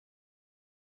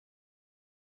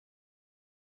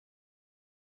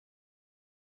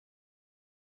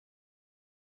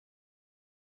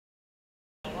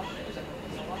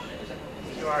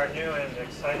our new and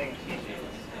exciting TG.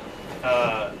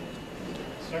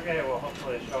 Sergey will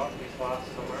hopefully show up these lots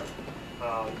somewhere.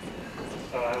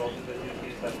 So I will do the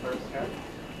duties at first here.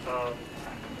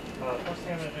 First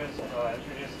thing I'm going to do is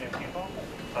introduce new people.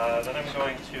 Then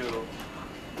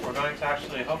we're going to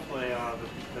actually, hopefully,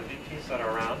 the VPs that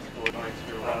are around, we're going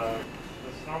to,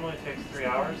 this normally takes 3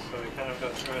 hours, so we kind of go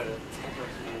through it at full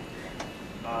speed.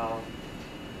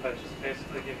 But just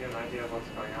basically give you an idea of what's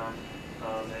going on.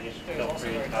 And you should feel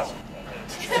free to ask.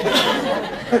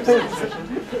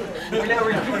 We're now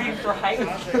recruiting for height.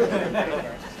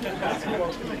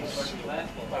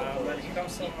 When he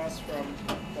comes to us from,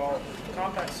 well,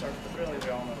 Compact Circ, but really we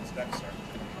all know it's Deck Circ,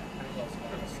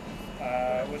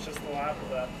 which is the lab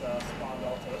that spawned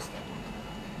Alta Vista.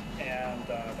 And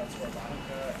that's where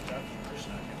Monica and Jeff and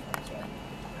Krishna came from as well.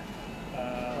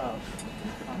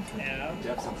 And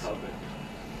Jeff's in public.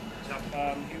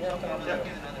 he worked on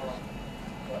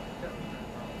what?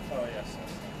 Oh, yes.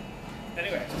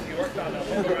 Anyway, he worked on a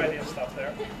whole variety of stuff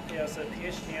there. He has a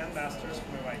PhD and master's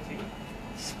from MIT.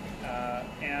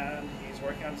 And he's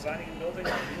working on designing and building a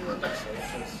new indexer,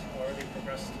 which has already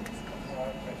progressed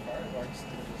quite far. We've already seen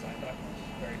the design document.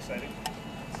 Very exciting.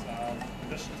 In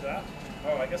addition to that,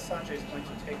 I guess Sanjay is going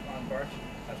to take on Bart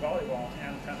at volleyball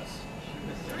and tennis.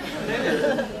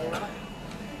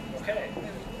 Okay.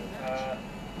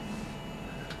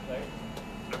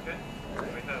 Okay.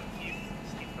 We have Keith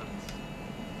Stephens.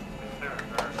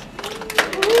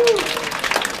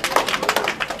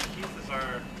 Keith is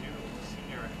our new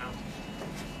senior accountant.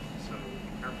 So be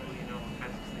careful, you know what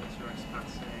kinds of things you're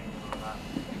expensing and all that.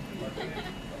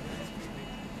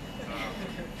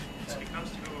 He comes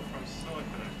to Google from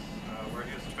Siliconex, where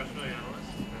he was treasury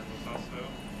analyst and was also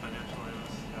financial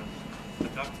analyst at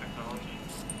Adobe Technology,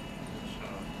 which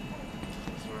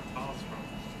is where Paul's from.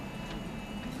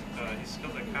 He's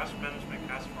skilled at cash management,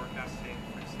 cash forecasting,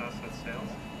 fixed asset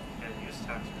sales, and use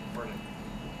tax reporting.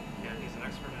 And he's an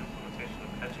expert in implementation of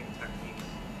hedging techniques.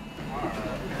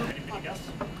 Anybody else?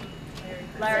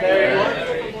 Larry.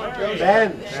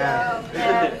 Ben.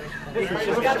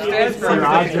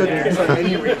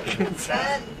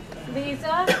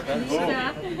 Lisa.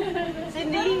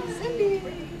 Cindy.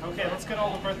 Okay, let's get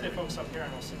all the birthday folks up here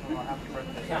and we'll sing them a happy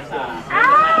birthday.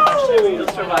 You'll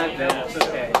survive, Ben. It's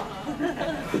okay.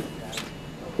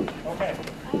 Okay.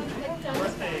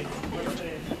 Birthday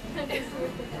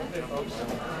folks. Do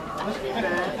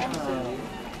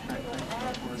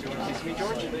you want to kiss me,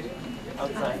 George?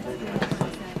 Outside.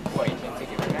 What, you can't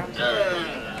take it right now?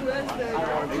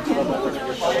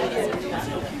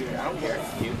 I don't care.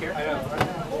 Do you care?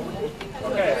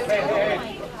 Okay,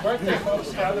 hey. Birthday folks,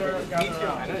 gather around. I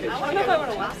don't know if I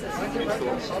want to watch this.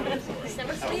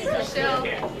 Michelle.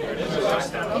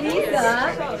 Lisa.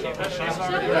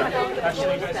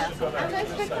 Actually, you guys should go back.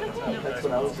 That's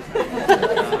what I was just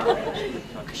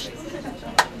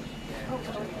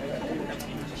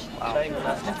Wow. I'm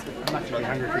not really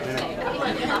hungry for dinner.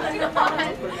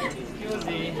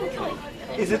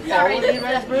 Is it all of you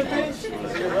guys' birthdays?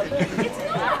 It's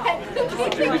not.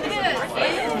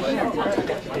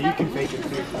 Yeah, you can fake it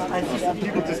too. I see some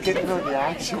people just get to know the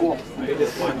actual. They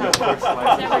just want to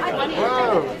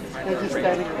Whoa! They're just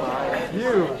standing in line.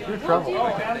 You're trouble. Oh,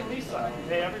 and Lisa.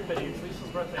 Hey, everybody, it's Lisa's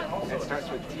birthday also. It starts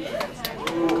with T.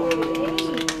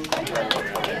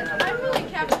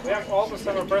 We have all the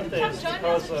summer birthdays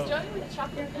because of...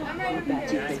 I'm right over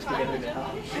here. Thanks for getting it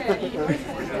out.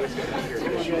 We're going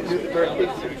to do the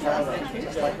birthdays through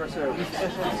just like our service.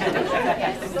 That's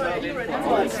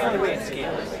the only way it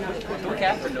scales. Don't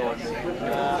cap for no one.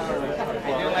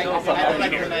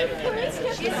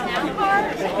 She's now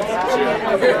hard.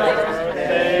 Happy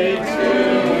birthday to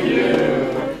you.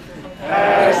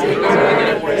 Happy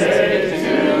birthday to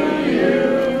you.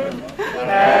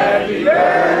 Happy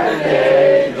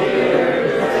birthday, dear.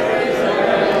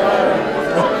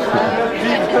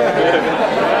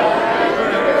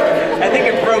 I think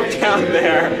it broke down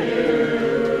there.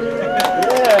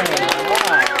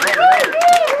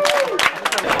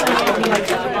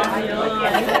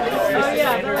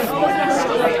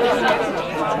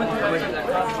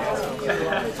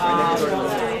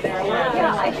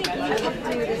 Yeah, I think you should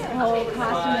do this whole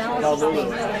cost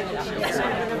analysis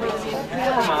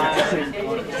Come on.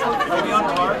 Are we on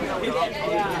par?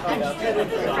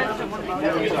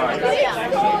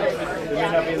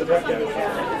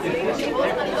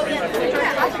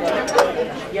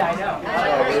 Yeah, I know.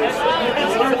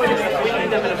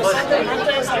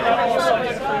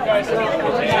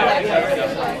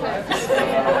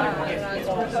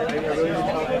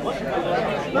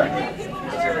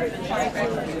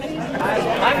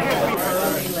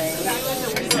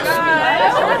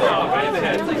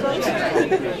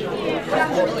 I'm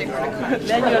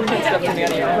Then you have to stuff coming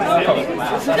out of your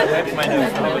mouth.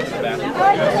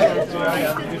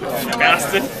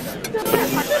 Bastard.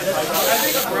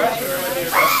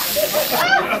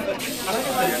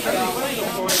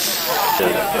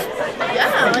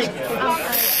 Yeah, like.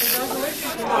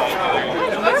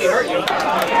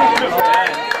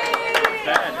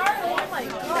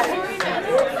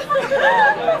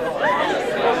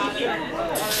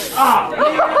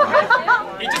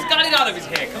 He just got it out of his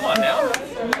hand. Come on now.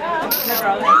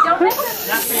 Don't make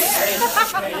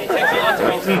It takes a lot to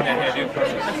make something that hair do.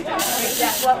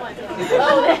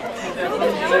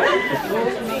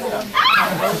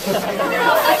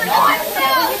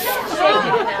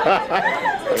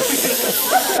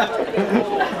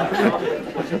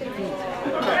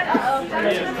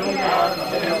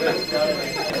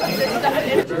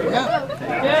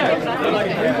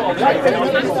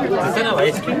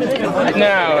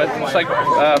 No, it's like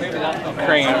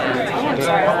cream.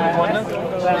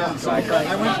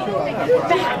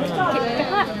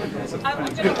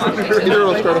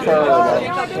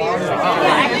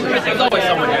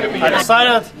 I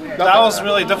decided that was a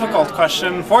really difficult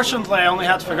question. Fortunately, I only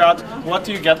had to figure out what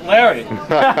do you get Larry.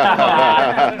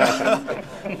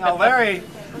 Now Larry,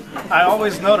 I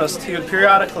always noticed he would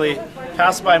periodically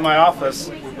pass by my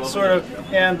office, sort of,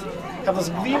 and have this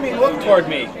gleaming look toward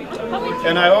me.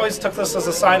 And I always took this as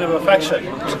a sign of affection.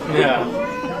 Yeah.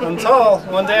 Until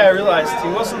one day I realized he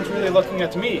wasn't really looking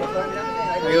at me.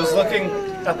 He was looking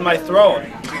at my throne.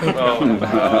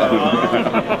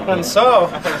 And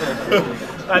so,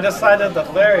 I decided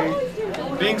that Larry,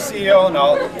 being CEO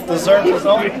now, deserves his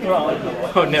own throne.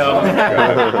 Oh no.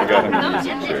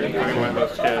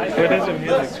 What is a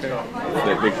music chair?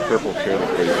 That big purple chair that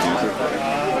plays music.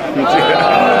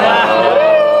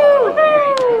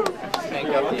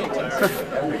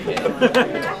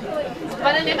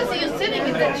 But I never see you sitting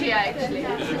in that chair actually.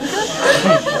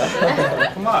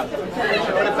 Come on.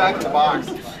 Put it back in the box.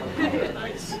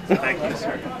 Thank you,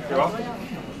 sir. You're welcome.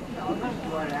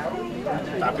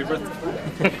 Happy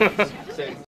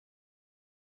birthday.